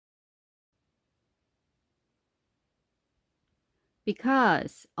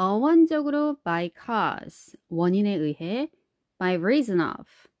because 어원적으로 by cause 원인에 의해 by reason of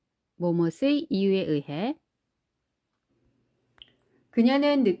뭐뭇의 이유에 의해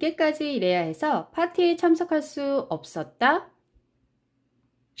그녀는 늦게까지 일해야 해서 파티에 참석할 수 없었다.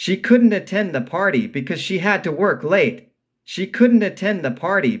 She couldn't attend the party because she had to work late. She couldn't attend the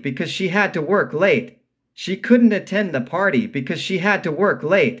party because she had to work late. She couldn't attend the party because she had to work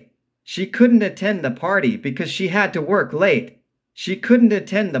late. She couldn't attend the party because she had to work late. She couldn't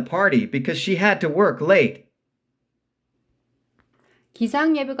attend the party because she had to work late.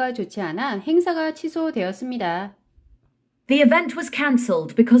 기상 예보가 좋지 않아 행사가 취소되었습니다. The event was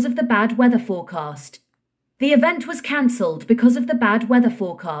cancelled because of the bad weather forecast. The event was cancelled because of the bad weather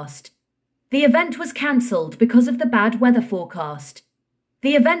forecast. The event was cancelled because of the bad weather forecast.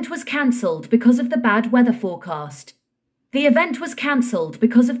 The event was cancelled because of the bad weather forecast. The event was cancelled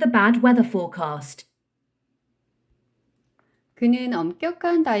because of the bad weather forecast. 그는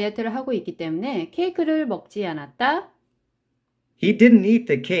엄격한 다이어트를 하고 있기 때문에 케이크를 먹지 않았다. He didn't eat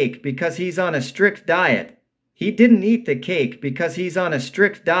the cake because he's on a strict diet. He didn't eat the cake because he's on a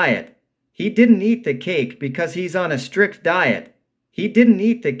strict diet. He didn't eat the cake because he's on a strict diet. He didn't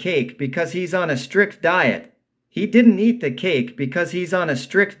eat the cake because he's on a strict diet. He didn't eat the cake because he's on a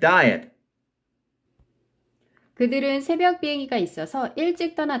strict diet. 그들은 새벽 비행기가 있어서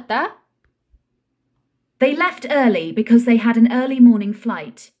일찍 떠났다. They left early because they had an early morning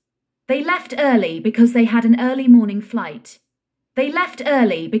flight. They left early because they had an early morning flight. They left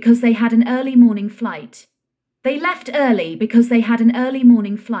early because they had an early morning flight. They left early because they had an early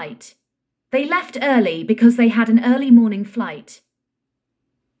morning flight. They left early because they had an early morning flight.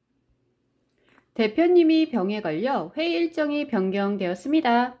 대표님이 병에 걸려 회의 일정이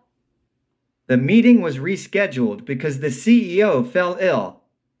변경되었습니다. The meeting was rescheduled because the CEO fell ill.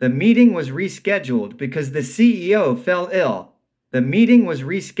 The meeting was rescheduled because the CEO fell ill. The meeting was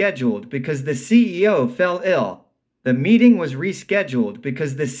rescheduled because the CEO fell ill. The meeting was rescheduled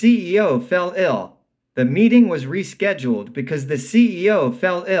because the CEO fell ill. The meeting was rescheduled because the CEO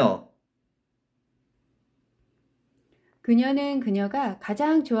fell ill. 그녀는 그녀가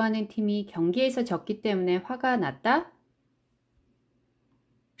가장 좋아하는 팀이 경기에서 졌기 때문에 화가 났다.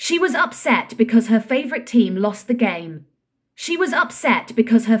 She was upset because her favorite team lost the game. She was upset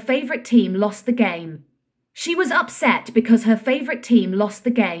because her favorite team lost the game. She was upset because her favorite team lost the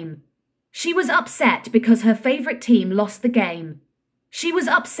game. She was upset because her favorite team lost the game. She was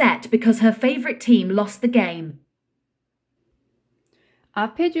upset because her favorite team lost the game.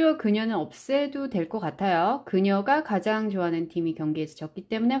 앞에 주어 그녀는 없애도 될 것 같아요. 그녀가 가장 좋아하는 팀이 경기에서 졌기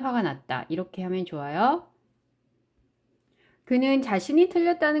때문에 화가 났다. 이렇게 하면 좋아요. 그는 자신이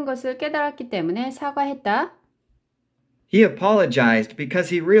틀렸다는 것을 깨달았기 때문에 사과했다. He apologized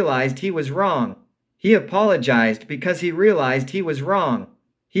because he realized he was wrong. He apologized because he realized he was wrong.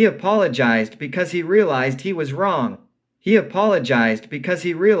 He apologized because he realized he was wrong. He apologized because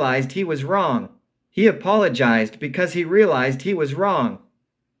he realized he was wrong. He apologized because he realized he was wrong.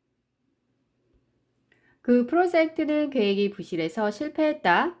 그 프로젝트는 계획이 부실해서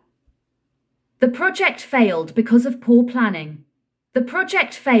실패했다. The project failed because of poor planning. The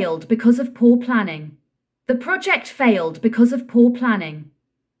project failed because of poor planning. The project failed because of poor planning.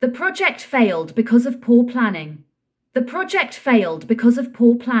 The project failed because of poor planning. The project failed because of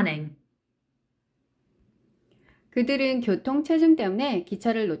poor planning. 그들은 교통체증 때문에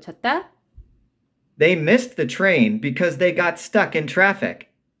기차를 놓쳤다. They missed the train because they got stuck in traffic.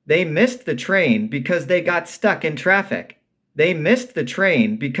 They missed the train because they got stuck in traffic. They missed the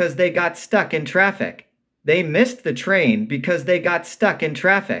train because they got stuck in traffic. They missed the train because they got stuck in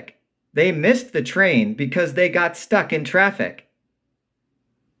traffic. They missed the train because they got stuck in traffic.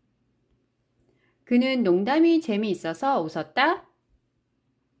 그는 농담이 재미있어서 웃었다.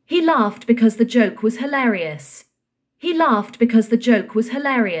 He laughed because the joke was hilarious. He laughed because the joke was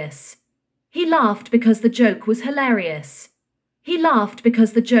hilarious. He laughed because the joke was hilarious. He laughed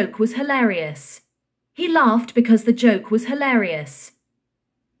because the joke was hilarious. He laughed because the joke was hilarious.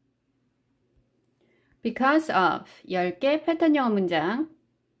 Because of 10개 패턴 영어 문장.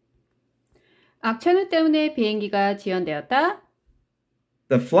 악천후 때문에 비행기가 지연되었다.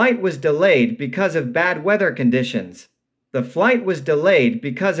 The flight was delayed because of bad weather conditions. The flight was delayed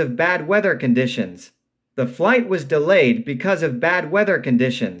because of bad weather conditions. The flight was delayed because of bad weather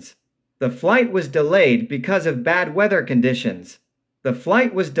conditions. The flight was delayed because of bad weather conditions. The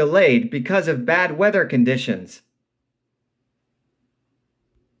flight was delayed because of bad weather conditions.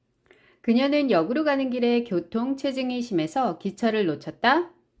 그녀는 역으로 가는 길에 교통체증이 심해서 기차를 놓쳤다.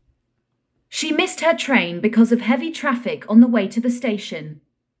 She missed her train because of heavy traffic on the way to the station.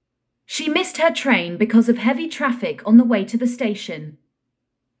 She missed her train because of heavy traffic on the way to the station.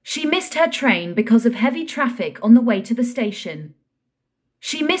 She missed her train because of heavy traffic on the way to the station.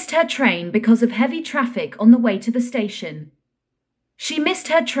 She missed her train because of heavy traffic on the way to the station. She missed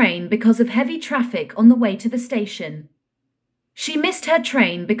her train because of heavy traffic on the way to the station. She missed her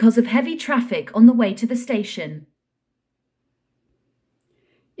train because of heavy traffic on the way to the station.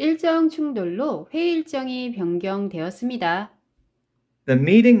 일정 충돌로 회의 일정이 변경되었습니다. The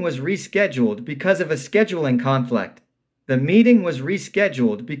meeting was rescheduled because of a scheduling conflict. The meeting was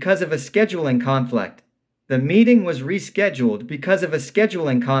rescheduled because of a scheduling conflict. The meeting was rescheduled because of a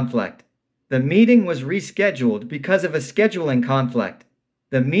scheduling conflict. The meeting was rescheduled because of a scheduling conflict.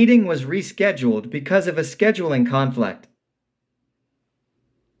 The meeting was rescheduled because of a scheduling conflict.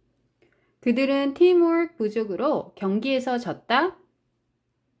 그들은 팀워크 부족으로 경기에서 졌다.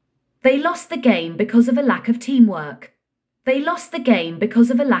 They lost the game because of a lack of teamwork. They lost the game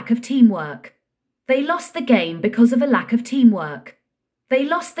because of a lack of teamwork. They lost the game because of a lack of teamwork. They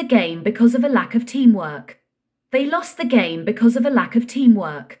lost the game because of a lack of teamwork. They lost the game because of a lack of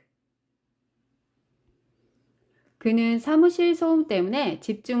teamwork. 그는 사무실 소음 때문에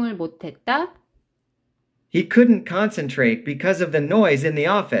집중을 못했다. He couldn't concentrate because of the noise in the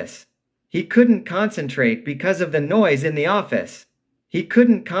office. He couldn't concentrate because of the noise in the office. He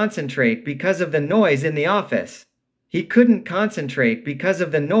couldn't concentrate because of the noise in the office. He couldn't concentrate because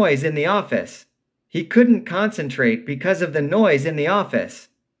of the noise in the office. He couldn't concentrate because of the noise in the office.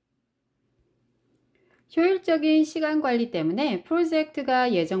 효율적인 시간 관리 때문에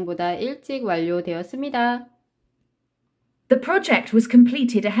프로젝트가 예정보다 일찍 완료되었습니다. The project was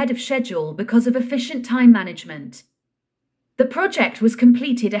completed ahead of schedule because of efficient time management. The project was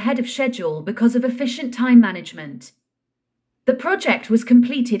completed ahead of schedule because of efficient time management. The project was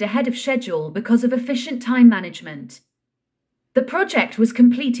completed ahead of schedule because of efficient time management. The project was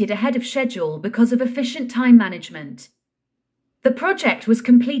completed ahead of schedule because of efficient time management. The project was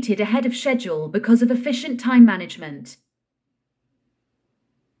completed ahead of schedule because of efficient time management.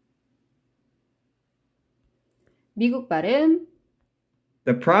 미국 발음.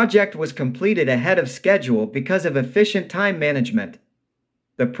 The project was completed ahead of schedule because of efficient time management.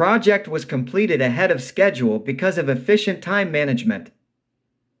 The project was completed ahead of schedule because of efficient time management.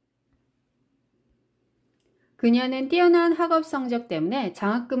 그녀는 뛰어난 학업 성적 때문에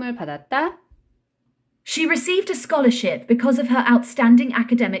장학금을 받았다. She received a scholarship because of her outstanding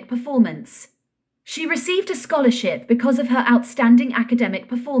academic performance. She received a scholarship because of her outstanding academic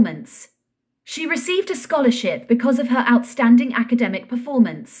performance. She received a scholarship because of her outstanding academic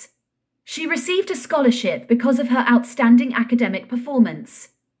performance. She received a scholarship because of her outstanding academic performance.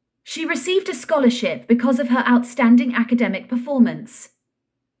 She received a scholarship because of her outstanding academic performance.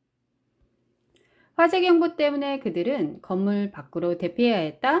 화재 경보 때문에 그들은 건물 밖으로 대피해야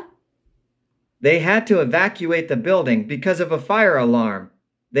했다. They had to evacuate the building because of a fire alarm.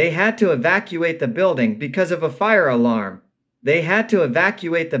 They had to evacuate the building because of a fire alarm. They had to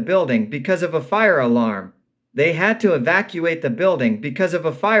evacuate the building because of a fire alarm. They had to evacuate the building because of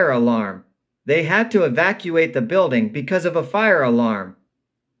a fire alarm. They had to evacuate the building because of a fire alarm.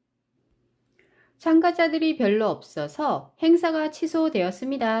 참가자들이 별로 없어서 행사가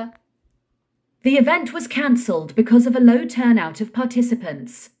취소되었습니다. The event was cancelled because of a low turnout of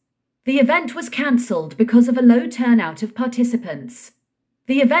participants. The event was cancelled because of a low turnout of participants.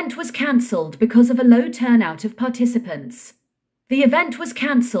 The event was cancelled because of a low turnout of participants. The event was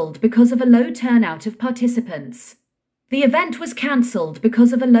cancelled because of a low turnout of participants. The event was cancelled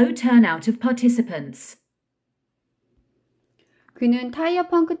because of a low turnout of participants. 그는 타이어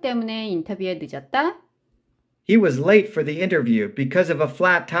펑크 때문에 인터뷰에 늦었다. He was late for the interview because of a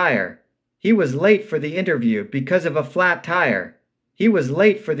flat tire. He was late for the interview because of a flat tire. He was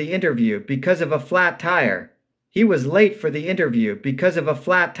late for the interview because of a flat tire. He was late for the interview because of a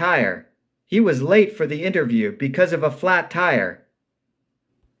flat tire. He was late for the interview because of a flat tire.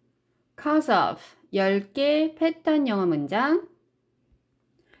 cause of 10개 패턴 영어 문장.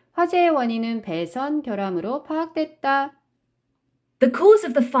 화재의 원인은 배선 결함으로 파악됐다. The cause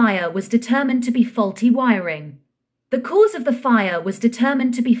of the fire was determined to be faulty wiring. The cause of the fire was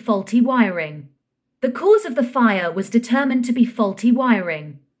determined to be faulty wiring. The cause of the fire was determined to be faulty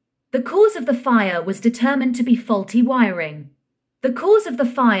wiring. The cause of the fire was determined to be faulty wiring. The cause of the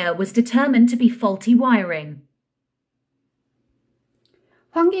fire was determined to be faulty wiring.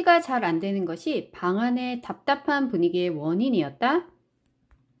 환기가 잘 안 되는 것이 방 안의 답답한 분위기의 원인이었다.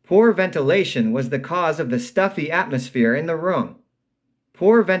 Poor ventilation was the cause of the stuffy atmosphere in the room.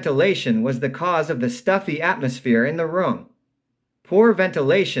 Poor ventilation was the cause of the stuffy atmosphere in the room. Poor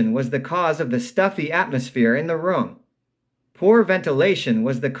ventilation was the cause of the stuffy atmosphere in the room. Poor ventilation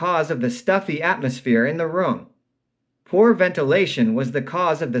was the cause of the stuffy atmosphere in the room. Poor ventilation was the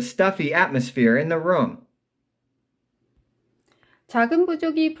cause of the stuffy atmosphere in the room. 자금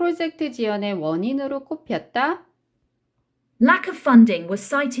부족이 프로젝트 지연의 원인으로 꼽혔다. Lack of funding was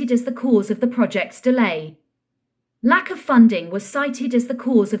cited as the cause of the project's delay. Lack of funding was cited as the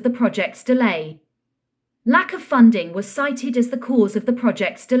cause of the project's delay. Lack of funding was cited as the cause of the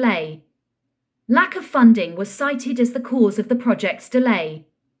project's delay. Lack of funding was cited as the cause of the project's delay.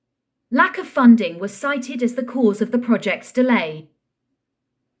 Lack of funding was cited as the cause of the project's delay.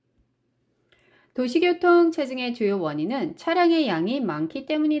 도시교통 체증의 주요 원인은 차량의 양이 많기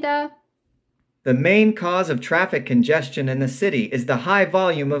때문이다. The main cause of traffic congestion in the city is the high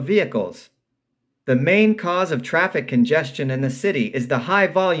volume of vehicles. The main cause of traffic congestion in the city is the high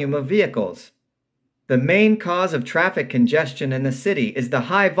volume of vehicles. The main cause of traffic congestion in the city is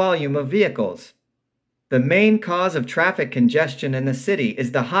the high volume of vehicles. The main cause of traffic congestion in the city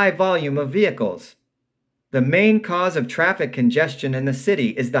is the high volume of vehicles. The main cause of traffic congestion in the city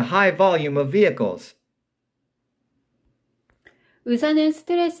is the high volume of vehicles. 의사는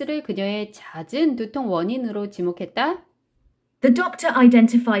스트레스를 그녀의 잦은 두통 원인으로 지목했다. The doctor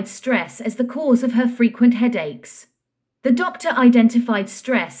identified stress as the cause of her frequent headaches. The doctor identified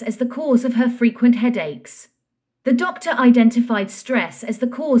stress as the cause of her frequent headaches. The doctor identified stress as the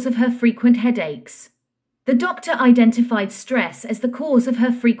cause of her frequent headaches. The doctor identified stress as the cause of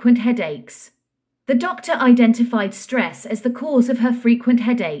her frequent headaches. The doctor identified stress as the cause of her frequent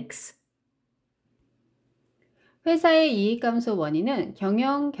headaches. 회사의 이익 감소 원인은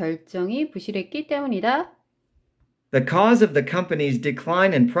경영 결정이 부실했기 때문이다. The cause of the company's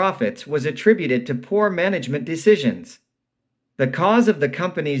decline in profits was attributed to poor management decisions. The cause of the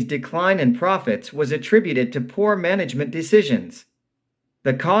company's decline in profits was attributed to poor management decisions.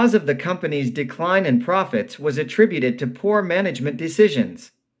 The cause of the company's decline in profits was attributed to poor management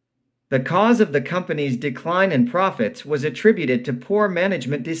decisions. The cause of the company's decline in profits was attributed to poor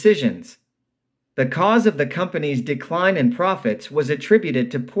management decisions. The cause of the company's decline in profits was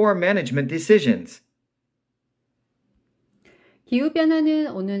attributed to poor management decisions. 기후변화는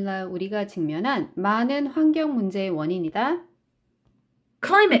오늘날 우리가 직면한 많은 환경 문제의 원인이다.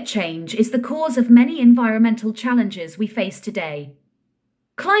 Climate change is the cause of many environmental challenges we face today.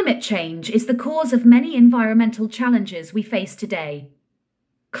 Climate change is the cause of many environmental challenges we face today.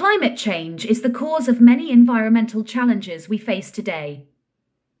 Climate change is the cause of many environmental challenges we face today.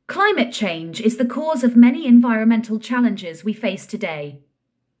 Climate change is the cause of many environmental challenges we face today.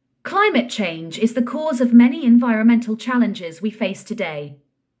 Climate change is the cause of many environmental challenges we face today.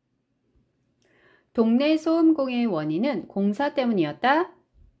 동네 소음공해의 원인은 공사 때문이었다.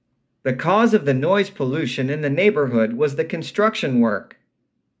 The cause of the noise pollution in the neighborhood was the construction work.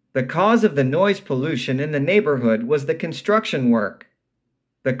 The cause of the noise pollution in the neighborhood was the construction work.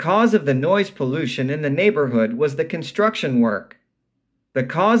 The cause of the noise pollution in the neighborhood was the construction work. The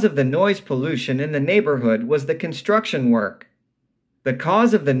cause of the noise pollution in the neighborhood was the construction work. The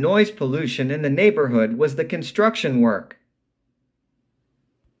cause of the noise pollution in the neighborhood was the construction work.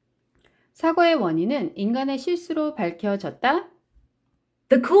 사고의 원인은 인간의 실수로 밝혀졌다.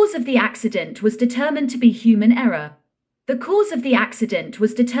 The cause of the accident was determined to be human error. The cause of the accident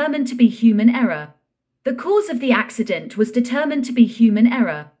was determined to be human error. The cause of the accident was determined to be human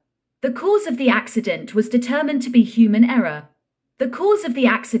error. The cause of the accident was determined to be human error. The cause of the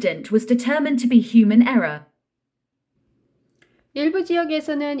accident was determined to be human error. 일부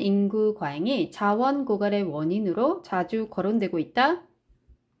지역에서는 인구 과잉이 자원 고갈의 원인으로 자주 거론되고 있다.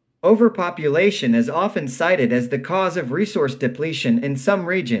 Overpopulation is often cited as the cause of resource depletion in some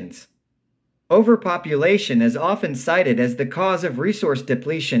regions. Overpopulation is often cited as the cause of resource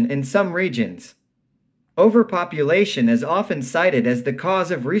depletion in some regions. Overpopulation is often cited as the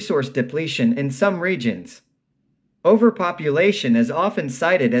cause of resource depletion in some regions. Overpopulation is often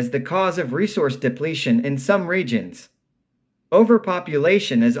cited as the cause of resource depletion in some regions.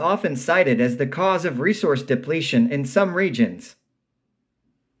 Overpopulation is often cited as the cause of resource depletion in some regions.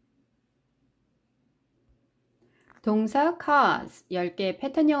 동사 cause 10개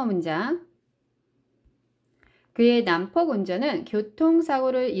패턴 영어 문장. 그의 난폭 운전은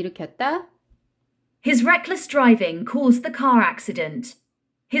교통사고를 일으켰다. His reckless driving caused the car accident.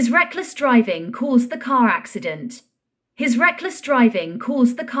 His reckless driving caused the car accident. His reckless driving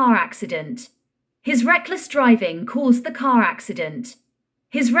caused the car accident. His reckless driving caused the car accident.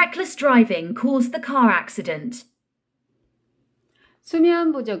 His reckless driving caused the car accident.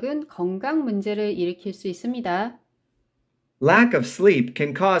 수면 부족은 건강 문제를 일으킬 수 있습니다. Lack of sleep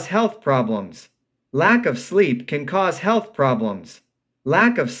can cause health problems. Lack of sleep can cause health problems.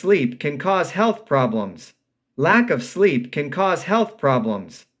 Lack of sleep can cause health problems. Lack of sleep can cause health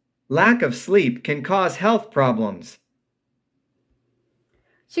problems. Lack of sleep can cause health problems.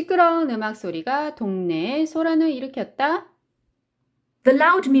 시끄러운 음악 소리가 동네에 소란을 일으켰다. The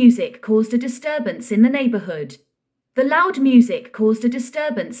loud music caused a disturbance in the neighborhood. The loud music caused a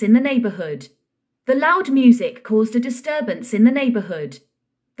disturbance in the neighborhood. The loud music caused a disturbance in the neighborhood.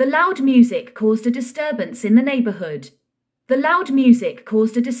 The loud music caused a disturbance in the neighborhood. The loud music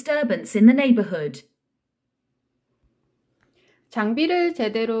caused a disturbance in the neighborhood. 장비를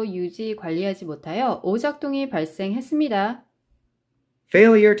제대로 유지 관리하지 못하여 오작동이 발생했습니다.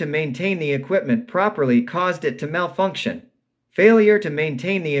 Failure to maintain the equipment properly caused it to malfunction. Failure to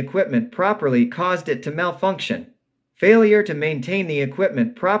maintain the equipment properly caused it to malfunction. Failure to maintain the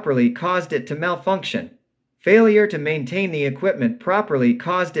equipment properly caused it to malfunction. Failure to maintain the equipment properly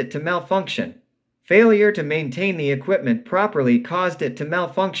caused it to malfunction. Failure to maintain the equipment properly caused it to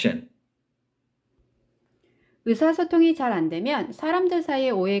malfunction. 의사소통이 잘 안 되면 사람들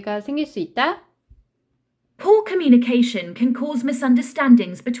사이에 오해가 생길 수 있다. Poor communication can cause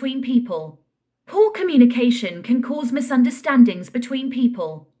misunderstandings between people. Poor communication can cause misunderstandings between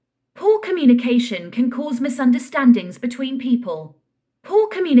people. Poor communication can cause misunderstandings between people. Poor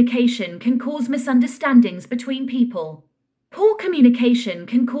communication can cause misunderstandings between people. Poor communication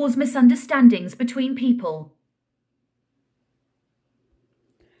can cause misunderstandings between people.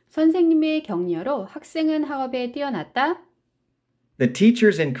 선생님의 격려로 학생은 학업에 뛰어났다. The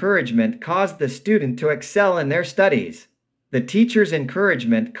teacher's encouragement caused the student to excel in their studies. The teacher's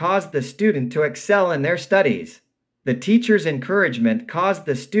encouragement caused the student to excel in their studies. The teacher's encouragement caused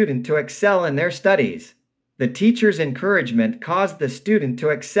the student to excel in their studies. The teacher's encouragement caused the student to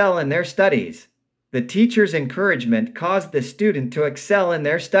excel in their studies. The teacher's encouragement caused the student to excel in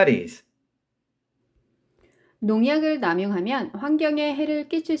their studies. 농약을 남용하면 환경에 해를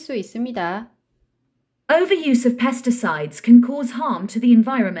끼칠 수 있습니다. Overuse of pesticides can cause harm to the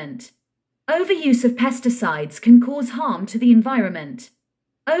environment. Overuse of pesticides can cause harm to the environment.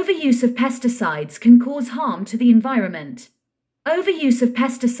 Overuse of pesticides can cause harm to the environment. Overuse of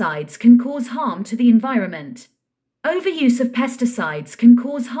pesticides can cause harm to the environment. Overuse of pesticides can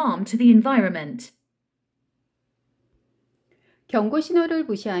cause harm to the environment. 경고 신호를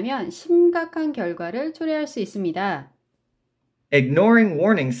무시하면 심각한 결과를 초래할 수 있습니다. Ignoring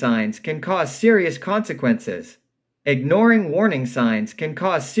warning signs can cause serious consequences. Ignoring warning signs can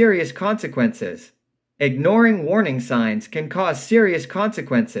cause serious consequences. Ignoring warning signs can cause serious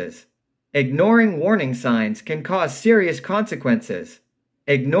consequences. Ignoring warning signs can cause serious consequences.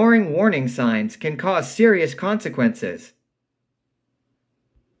 Ignoring warning signs can cause serious consequences.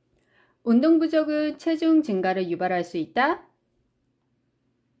 운동 부족은 체중 증가를 유발할 수 있다.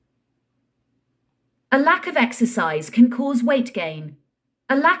 A lack of exercise can cause weight gain.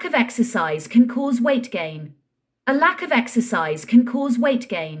 A lack of exercise can cause weight gain. A lack of exercise can cause weight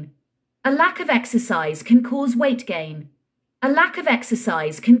gain. A lack of exercise can cause weight gain. A lack of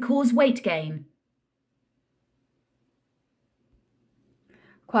exercise can cause weight gain.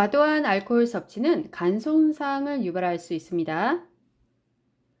 과도한 알코올 섭취는 간 손상을 유발할 수 있습니다.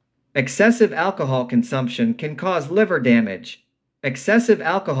 Excessive alcohol consumption can cause liver damage. Excessive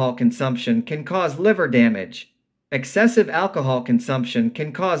alcohol consumption can cause liver damage. Excessive alcohol consumption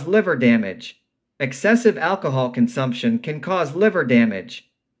can cause liver damage. Excessive alcohol consumption can cause liver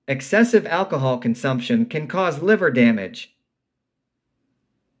damage. Excessive alcohol consumption can cause liver damage.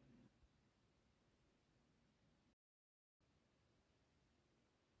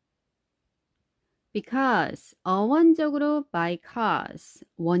 Because, 어원적으로 by cause,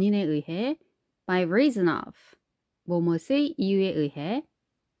 원인에 의해, by reason of, 뭐뭇의 이유에 의해.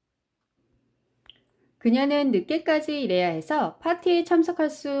 그녀는 늦게까지 일해야 해서 파티에 참석할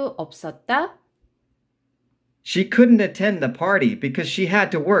수 없었다. She couldn't attend the party because she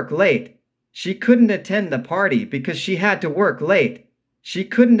had to work late. She couldn't attend the party because she had to work late. She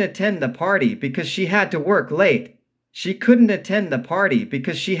couldn't attend the party because she had to work late. She couldn't attend the party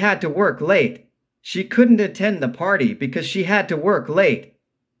because she had to work late. She couldn't attend the party because she had to work late.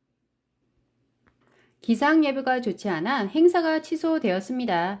 기상 예보가 좋지 않아 행사가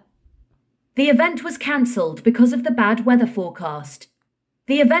취소되었습니다. The event was cancelled because of the bad weather forecast.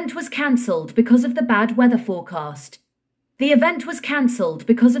 The event was cancelled because of the bad weather forecast. The event was cancelled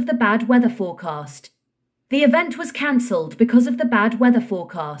because of the bad weather forecast. The event was cancelled because of the bad weather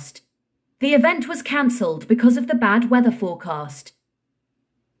forecast. The event was cancelled because of the bad weather forecast.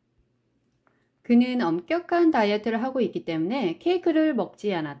 그는 엄격한 다이어트를 하고 있기 때문에 케이크를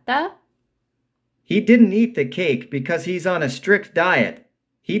먹지 않았다. He didn't eat the cake because he's on a strict diet.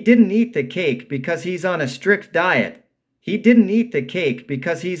 He didn't eat the cake because he's on a strict diet. He didn't eat the cake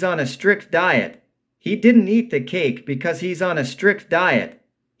because he's on a strict diet. He didn't eat the cake because he's on a strict diet.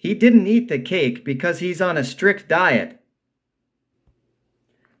 He didn't eat the cake because he's on a strict diet.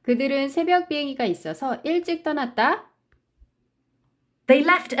 그들은 새벽 비행기가 있어서 일찍 떠났다. They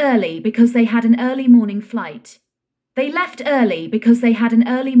left early because they had an early morning flight. They left early because they had an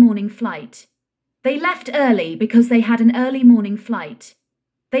early morning flight. They left early because they had an early morning flight.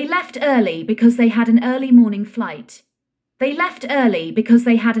 They left early because they had an early morning flight. They left early because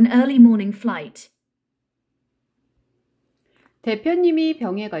they had an early morning flight. 대표님이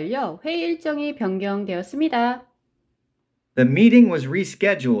병에 걸려 회의 일정이 변경되었습니다. The meeting was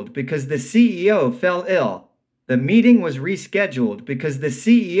rescheduled because the CEO fell ill. The meeting was rescheduled because the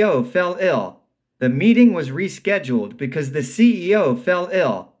CEO fell ill. The meeting was rescheduled because the CEO fell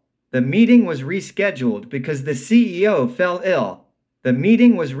ill. The meeting was rescheduled because the CEO fell ill. The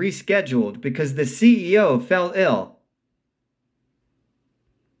meeting was rescheduled because the CEO fell ill.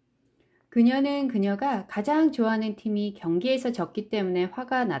 그녀는 그녀가 가장 좋아하는 팀이 경기에서 졌기 때문에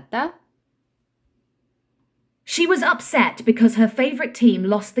화가 났다. She was upset because her favorite team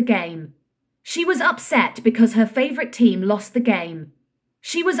lost the game. She was upset because her favorite team lost the game.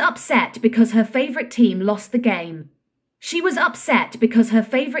 She was upset because her favorite team lost the game. She was upset because her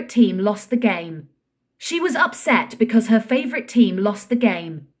favorite team lost the game. She was upset because her favorite team lost the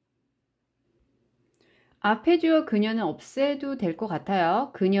game. 앞에 주어 그녀는 없애도 될 것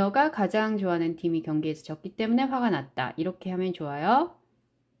같아요. 그녀가 가장 좋아하는 팀이 경기에서 졌기 때문에 화가 났다. 이렇게 하면 좋아요.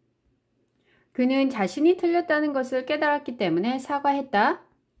 그는 자신이 틀렸다는 것을 깨달았기 때문에 사과했다.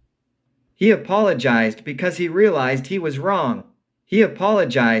 He apologized because he realized he was wrong. He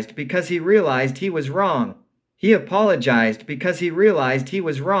apologized because he realized he was wrong. He apologized because he realized he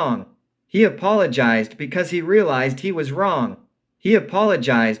was wrong. He apologized because he realized he was wrong. He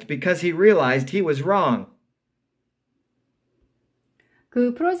apologized because he realized he was wrong.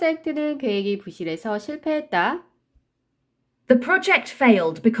 그 프로젝트는 계획이 부실해서 실패했다. The project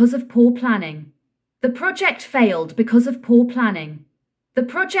failed because of poor planning. The project failed because of poor planning. The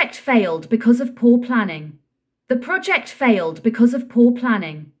project failed because of poor planning. The project failed because of poor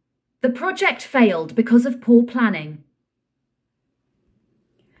planning. The project failed because of poor planning.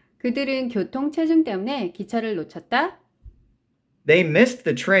 그들은 교통체증 때문에 기차를 놓쳤다. They missed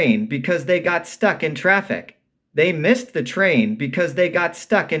the train because they got stuck in traffic. They missed the train because they got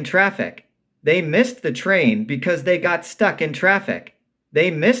stuck in traffic. They missed the train because they got stuck in traffic. They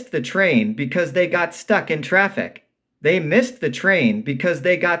missed the train because they got stuck in traffic. They missed the train because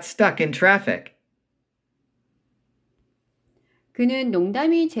they got stuck in traffic. 그는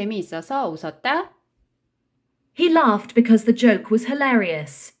농담이 재미있어서 웃었다. He laughed because the joke was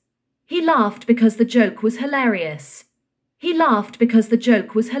hilarious. He laughed because the joke was hilarious. He laughed because the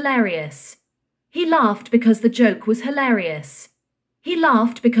joke was hilarious. He laughed because the joke was hilarious. He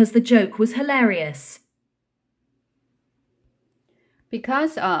laughed because the joke was hilarious.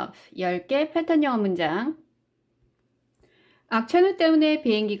 Because of 10개 패턴 영어 문장. 악천후 때문에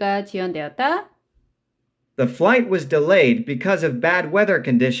비행기가 지연되었다. The flight was delayed because of bad weather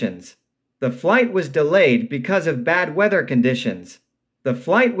conditions. The flight was delayed because of bad weather conditions. The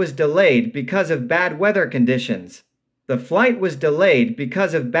flight was delayed because of bad weather conditions. The flight was delayed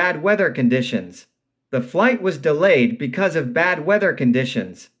because of bad weather conditions. The flight was delayed because of bad weather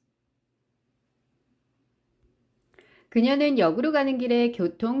conditions. 그녀는 역으로 가는 길에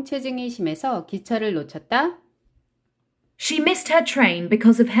교통체증이 심해서 기차를 놓쳤다. She missed her train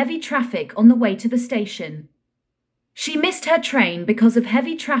because of heavy traffic on the way to the station. She missed her train because of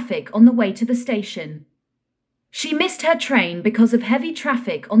heavy traffic on the way to the station. She missed her train because of heavy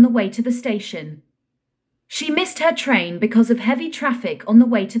traffic on the way to the station. She missed her train because of heavy traffic on the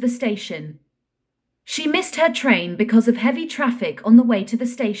way to the station. She missed her train because of heavy traffic on the way to the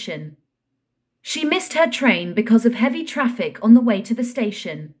station. She missed her train because of heavy traffic on the way to the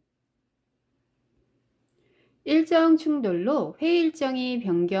station. 일정 충돌로 회의 일정이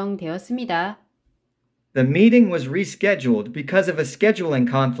변경되었습니다. The meeting was rescheduled because of a scheduling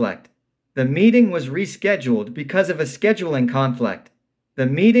conflict. The meeting was rescheduled because of a scheduling conflict. The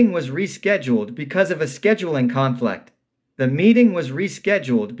meeting was rescheduled because of a scheduling conflict. The meeting was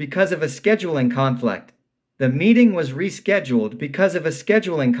rescheduled because of a scheduling conflict. The meeting was rescheduled because of a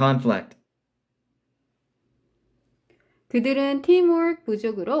scheduling conflict. 그들은 팀워크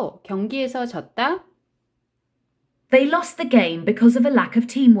부족으로 경기에서 졌다. They lost the game because of a lack of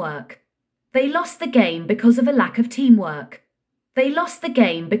teamwork. They lost the game because of a lack of teamwork. They lost the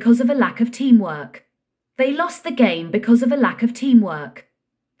game because of a lack of teamwork. They lost the game because of a lack of teamwork.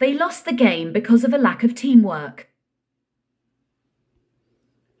 They lost the game because of a lack of teamwork.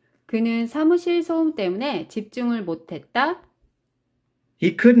 그는 사무실 소음 때문에 집중을 못했다.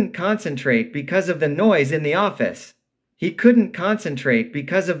 He couldn't concentrate because of the noise in the office. He couldn't concentrate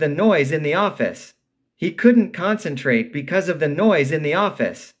because of the noise in the office. He couldn't concentrate because of the noise in the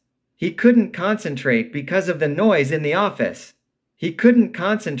office. He couldn't concentrate because of the noise in the office. He couldn't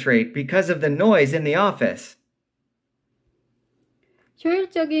concentrate because of the noise in the office.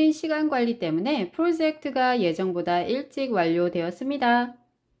 효율적인 시간 관리 때문에 프로젝트가 예정보다 일찍 완료되었습니다.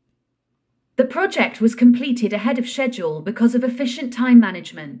 The project was completed ahead of schedule because of efficient time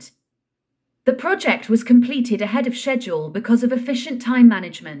management. The project was completed ahead of schedule because of efficient time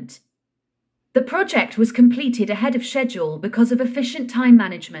management. The project was completed ahead of schedule because of efficient time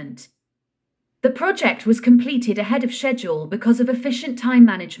management. The project was completed ahead of schedule because of efficient time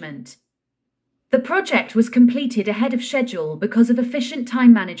management. The project was completed ahead of schedule because of efficient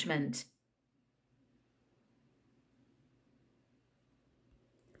time management.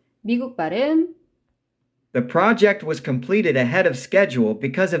 미국 발음. The project was completed ahead of schedule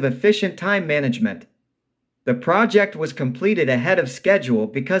because of efficient time management. The project was completed ahead of schedule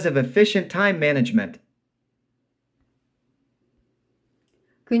because of efficient time management.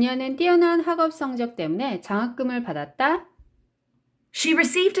 그녀는 뛰어난 학업 성적 때문에 장학금을 받았다. She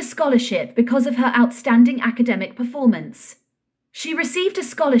received a scholarship because of her outstanding academic performance. She received a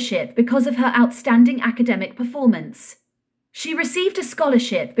scholarship because of her outstanding academic performance. She received a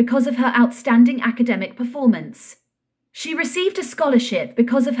scholarship because of her outstanding academic performance. She received a scholarship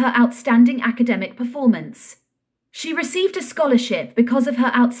because of her outstanding academic performance. She received a scholarship because of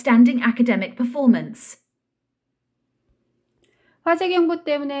her outstanding academic performance. 화재 경보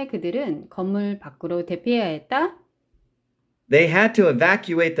때문에 그들은 건물 밖으로 대피해야 했다. They had to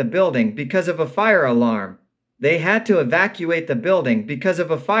evacuate the building because of a fire alarm. They had to evacuate the building because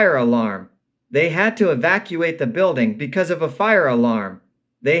of a fire alarm. They had to evacuate the building because of a fire alarm.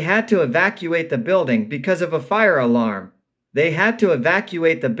 They had to evacuate the building because of a fire alarm. They had to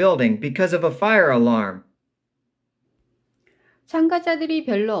evacuate the building because of a fire alarm. 참가자들이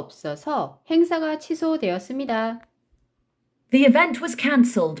별로 없어서 행사가 취소되었습니다. The event was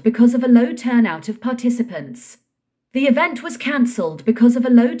cancelled because of a low turnout of participants. The event was cancelled because of a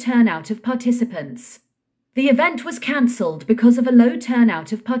low turnout of participants. The event was cancelled because of a low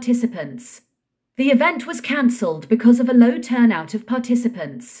turnout of participants. The event was cancelled because of a low turnout of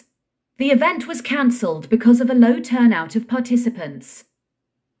participants. The event was cancelled because of a low turnout of participants.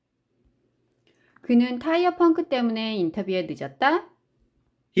 그는 타이어 펑크 때문에 인터뷰에 늦었다.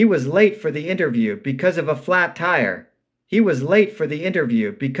 He was late for the interview because of a flat tire. He was late for the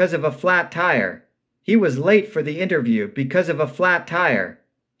interview because of a flat tire. He was late for the interview because of a flat tire.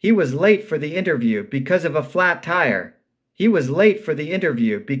 He was late for the interview because of a flat tire. He was late for the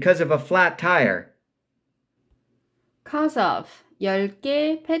interview because of a flat tire. cause of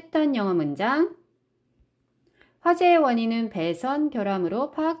 10개 패턴 영어 문장. 화재의 원인은 배선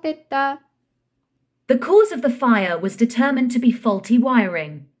결함으로 파악됐다. The cause of the fire was determined to be faulty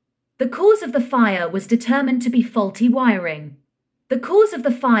wiring. The cause of the fire was determined to be faulty wiring. The cause of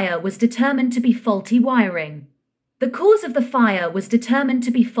the fire was determined to be faulty wiring. The cause of the fire was determined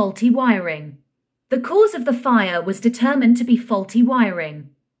to be faulty wiring. The cause of the fire was determined to be faulty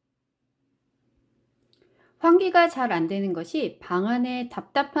wiring. 환기가 잘 안 되는 것이 방 안의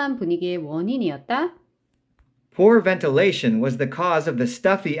답답한 분위기의 원인이었다. Poor ventilation was the cause of the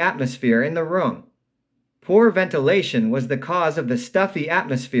stuffy atmosphere in the room. Poor ventilation was the cause of the stuffy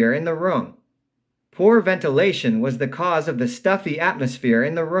atmosphere in the room. Poor ventilation was the cause of the stuffy atmosphere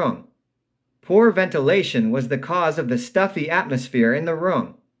in the room. Poor ventilation was the cause of the stuffy atmosphere in the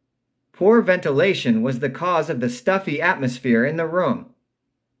room. Poor ventilation was the cause of the stuffy atmosphere in the room.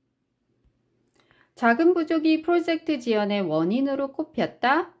 자금 부족이 프로젝트 지연의 원인으로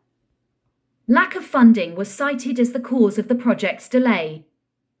꼽혔다. Lack of funding was cited as the cause of the project's delay.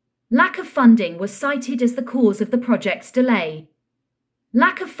 Lack of funding was cited as the cause of the project's delay.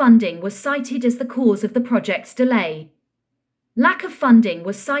 Lack of funding was cited as the cause of the project's delay. Lack of funding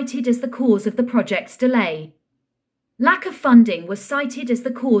was cited as the cause of the project's delay. Lack of funding was cited as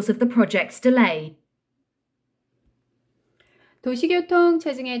the cause of the project's delay. 도시교통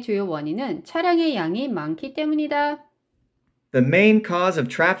체증의 주요 원인은 차량의 양이 많기 때문이다. The main cause of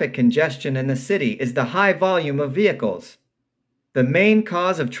traffic congestion in the city is the high volume of vehicles. The main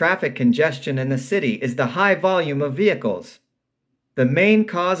cause of traffic congestion in the city is the high volume of vehicles. The main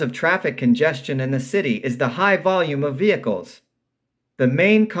cause of traffic congestion in the city is the high volume of vehicles. The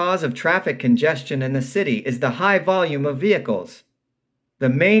main cause of traffic congestion in the city is the high volume of vehicles. The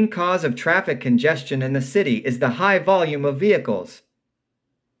main cause of traffic congestion in the city is the high volume of vehicles.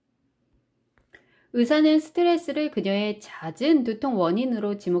 의사는 스트레스를 그녀의 잦은 두통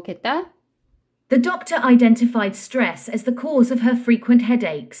원인으로 지목했다. The doctor identified stress as the cause of her frequent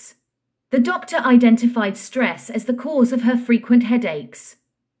headaches. The doctor identified stress as the cause of her frequent headaches.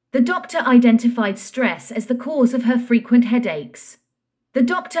 The doctor identified stress as the cause of her frequent headaches. The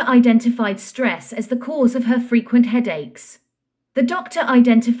doctor identified stress as the cause of her frequent headaches. The doctor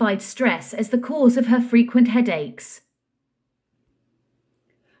identified stress as the cause of her frequent headaches.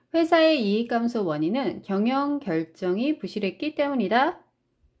 회사의 이익 감소 원인은 경영 결정이 부실했기 때문이다.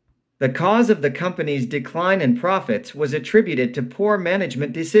 The cause of the company's decline in profits was attributed to poor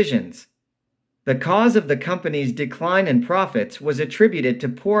management decisions. The cause of the company's decline in profits was attributed to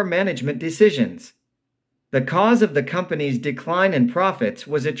poor management decisions. The cause of the company's decline in profits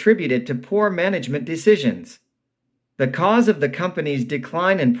was attributed to poor management decisions. The cause of the company's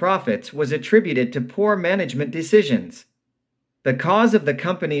decline in profits was attributed to poor management decisions. The cause of the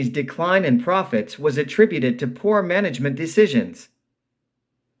company's decline in profits was attributed to poor management decisions.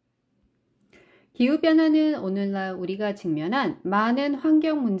 기후변화는 오늘날 우리가 직면한 많은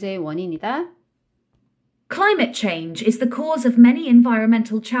환경 문제의 원인이다. Climate change is the cause of many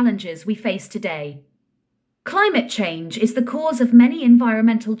environmental challenges we face today. Climate change is the cause of many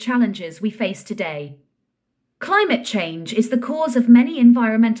environmental challenges we face today. Climate change is the cause of many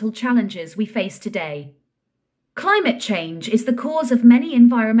environmental challenges we face today. Climate change is the cause of many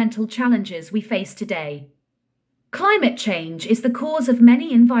environmental challenges we face today. Climate change is the cause of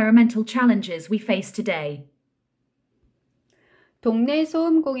many environmental challenges we face today. 동네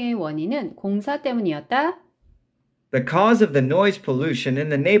소음공해의 원인은 공사 때문이었다. The cause of the noise pollution in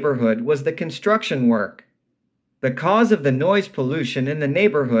the neighborhood was the construction work. The cause of the noise pollution in the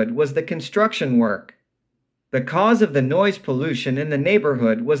neighborhood was the construction work. The cause of the noise pollution in the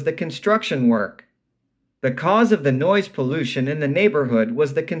neighborhood was the construction work. The cause of the noise pollution in the neighborhood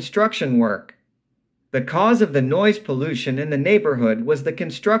was the construction work. The cause of the noise pollution in the neighborhood was the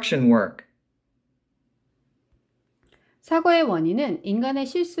construction work. 사고의 원인은 인간의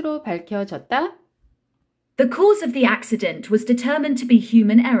실수로 밝혀졌다. The cause of the accident was determined to be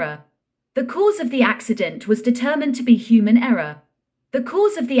human error. The cause of the accident was determined to be human error. The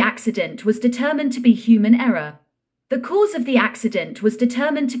cause of the accident was determined to be human error. The cause of the accident was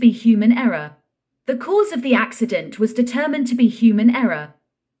determined to be human error. The cause of the accident was determined to be human error.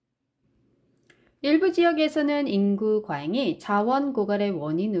 일부 지역에서는 인구 과잉이 자원 고갈의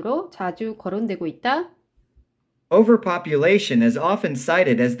원인으로 자주 거론되고 있다. Overpopulation is often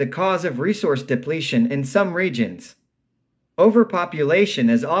cited as the cause of resource depletion in some regions. Overpopulation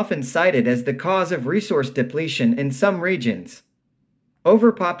is often cited as the cause of resource depletion in some regions.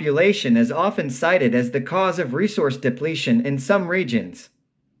 Overpopulation is often cited as the cause of resource depletion in some regions.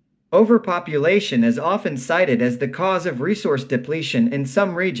 Overpopulation is often cited as the cause of resource depletion in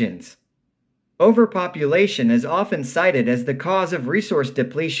some regions. Overpopulation is often cited as the cause of resource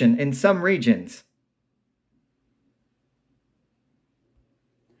depletion in some regions.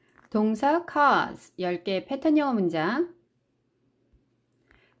 동사 cause 10개 패턴 영어 문장.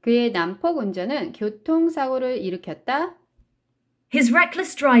 그의 난폭 운전은 교통사고를 일으켰다. His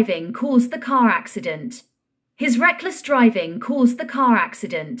reckless driving caused the car accident. His reckless driving caused the car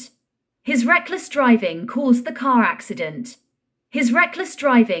accident. His reckless driving caused the car accident. His reckless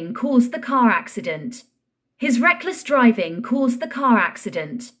driving caused the car accident. His reckless driving caused the car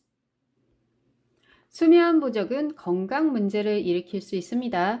accident. 수면 부족은 건강 문제를 일으킬 수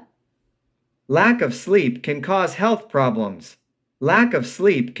있습니다. Lack of sleep can cause health problems. Lack of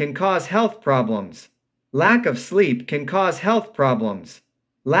sleep can cause health problems. Lack of sleep can cause health problems.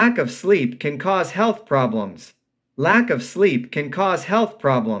 Lack of sleep can cause health problems. Lack of sleep can cause health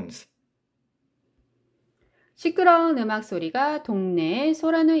problems. 시끄러운 음악 소리가 동네에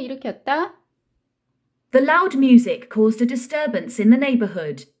소란을 일으켰다. The loud music caused a disturbance in the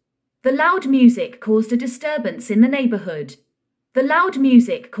neighborhood. The loud music caused a disturbance in the neighborhood. The loud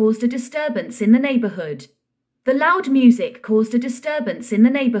music caused a disturbance in the neighborhood. The loud music caused a disturbance in the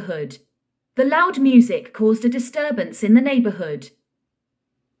neighborhood. The loud music caused a disturbance in the neighborhood.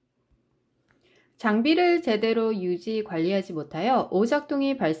 장비를 제대로 유지 관리하지 못하여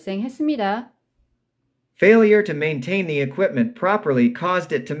오작동이 발생했습니다. Failure to maintain the equipment properly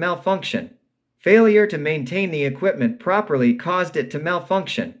caused it to malfunction. Failure to maintain the equipment properly caused it to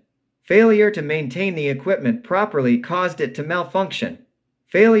malfunction. Failure to maintain the equipment properly caused it to malfunction.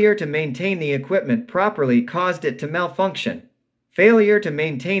 Failure to maintain the equipment properly caused it to malfunction. Failure to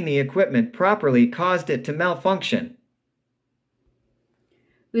maintain the equipment properly caused it to malfunction.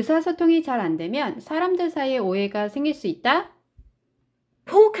 의사소통이 잘 안 되면 사람들 사이에 오해가 생길 수 있다.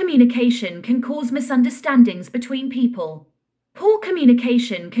 Poor communication can cause misunderstandings between people. Poor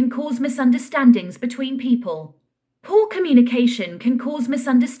communication can cause misunderstandings between people. Poor communication can cause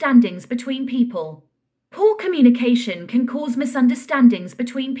misunderstandings between people. Poor communication can cause misunderstandings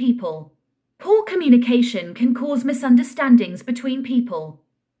between people. Poor communication can cause misunderstandings between people.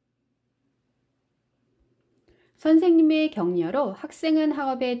 선생님의 격려로 학생은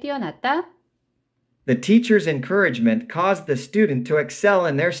학업에 뛰어났다. The teacher's encouragement caused the student to excel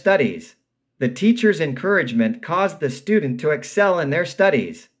in their studies. The teacher's encouragement caused the student to excel in their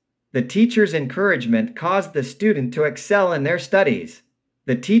studies. The teacher's encouragement caused the student to excel in their studies.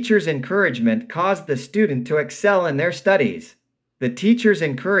 The teacher's encouragement caused the student to excel in their studies. The teacher's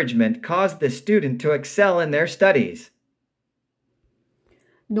encouragement caused the student to excel in their studies.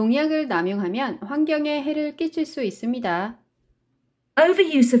 농약을 남용하면 환경에 해를 끼칠 수 있습니다.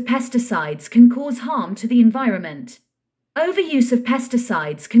 Overuse of pesticides can cause harm to the environment. Overuse of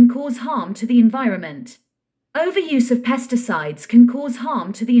pesticides can cause harm to the environment. Overuse of pesticides can cause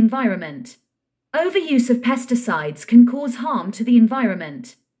harm to the environment. Overuse of pesticides can cause harm to the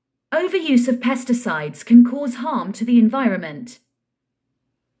environment. Overuse of pesticides can cause harm to the environment.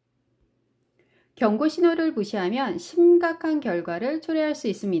 경고 신호를 무시하면 심각한 결과를 초래할 수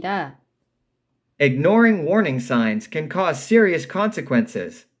있습니다. Ignoring warning signs can cause serious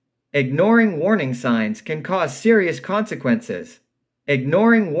consequences. Ignoring warning signs can cause serious consequences.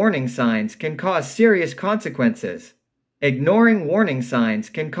 Ignoring warning signs can cause serious consequences. Ignoring warning signs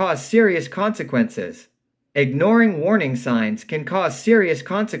can cause serious consequences. Ignoring warning signs can cause serious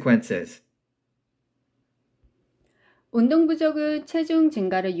consequences. 운동 부족은 체중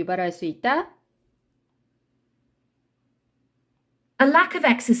증가를 유발할 수 있다. A lack of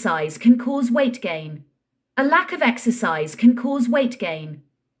exercise can cause weight gain. A lack of exercise can cause weight gain.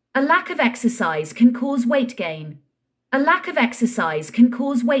 A lack of exercise can cause weight gain. A lack of exercise can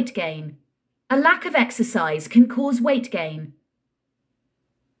cause weight gain. A lack of exercise can cause weight gain.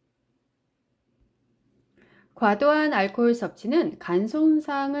 과도한 알코올 섭취는 간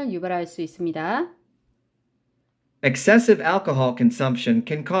손상을 유발할 수 있습니다. Excessive alcohol consumption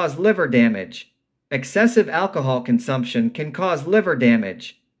can cause liver damage. Excessive alcohol consumption can cause liver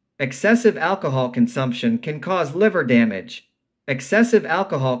damage. Excessive alcohol consumption can cause liver damage. Excessive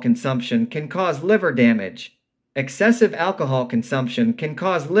alcohol consumption can cause liver damage. Excessive alcohol consumption can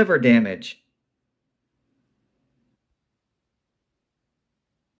cause liver damage.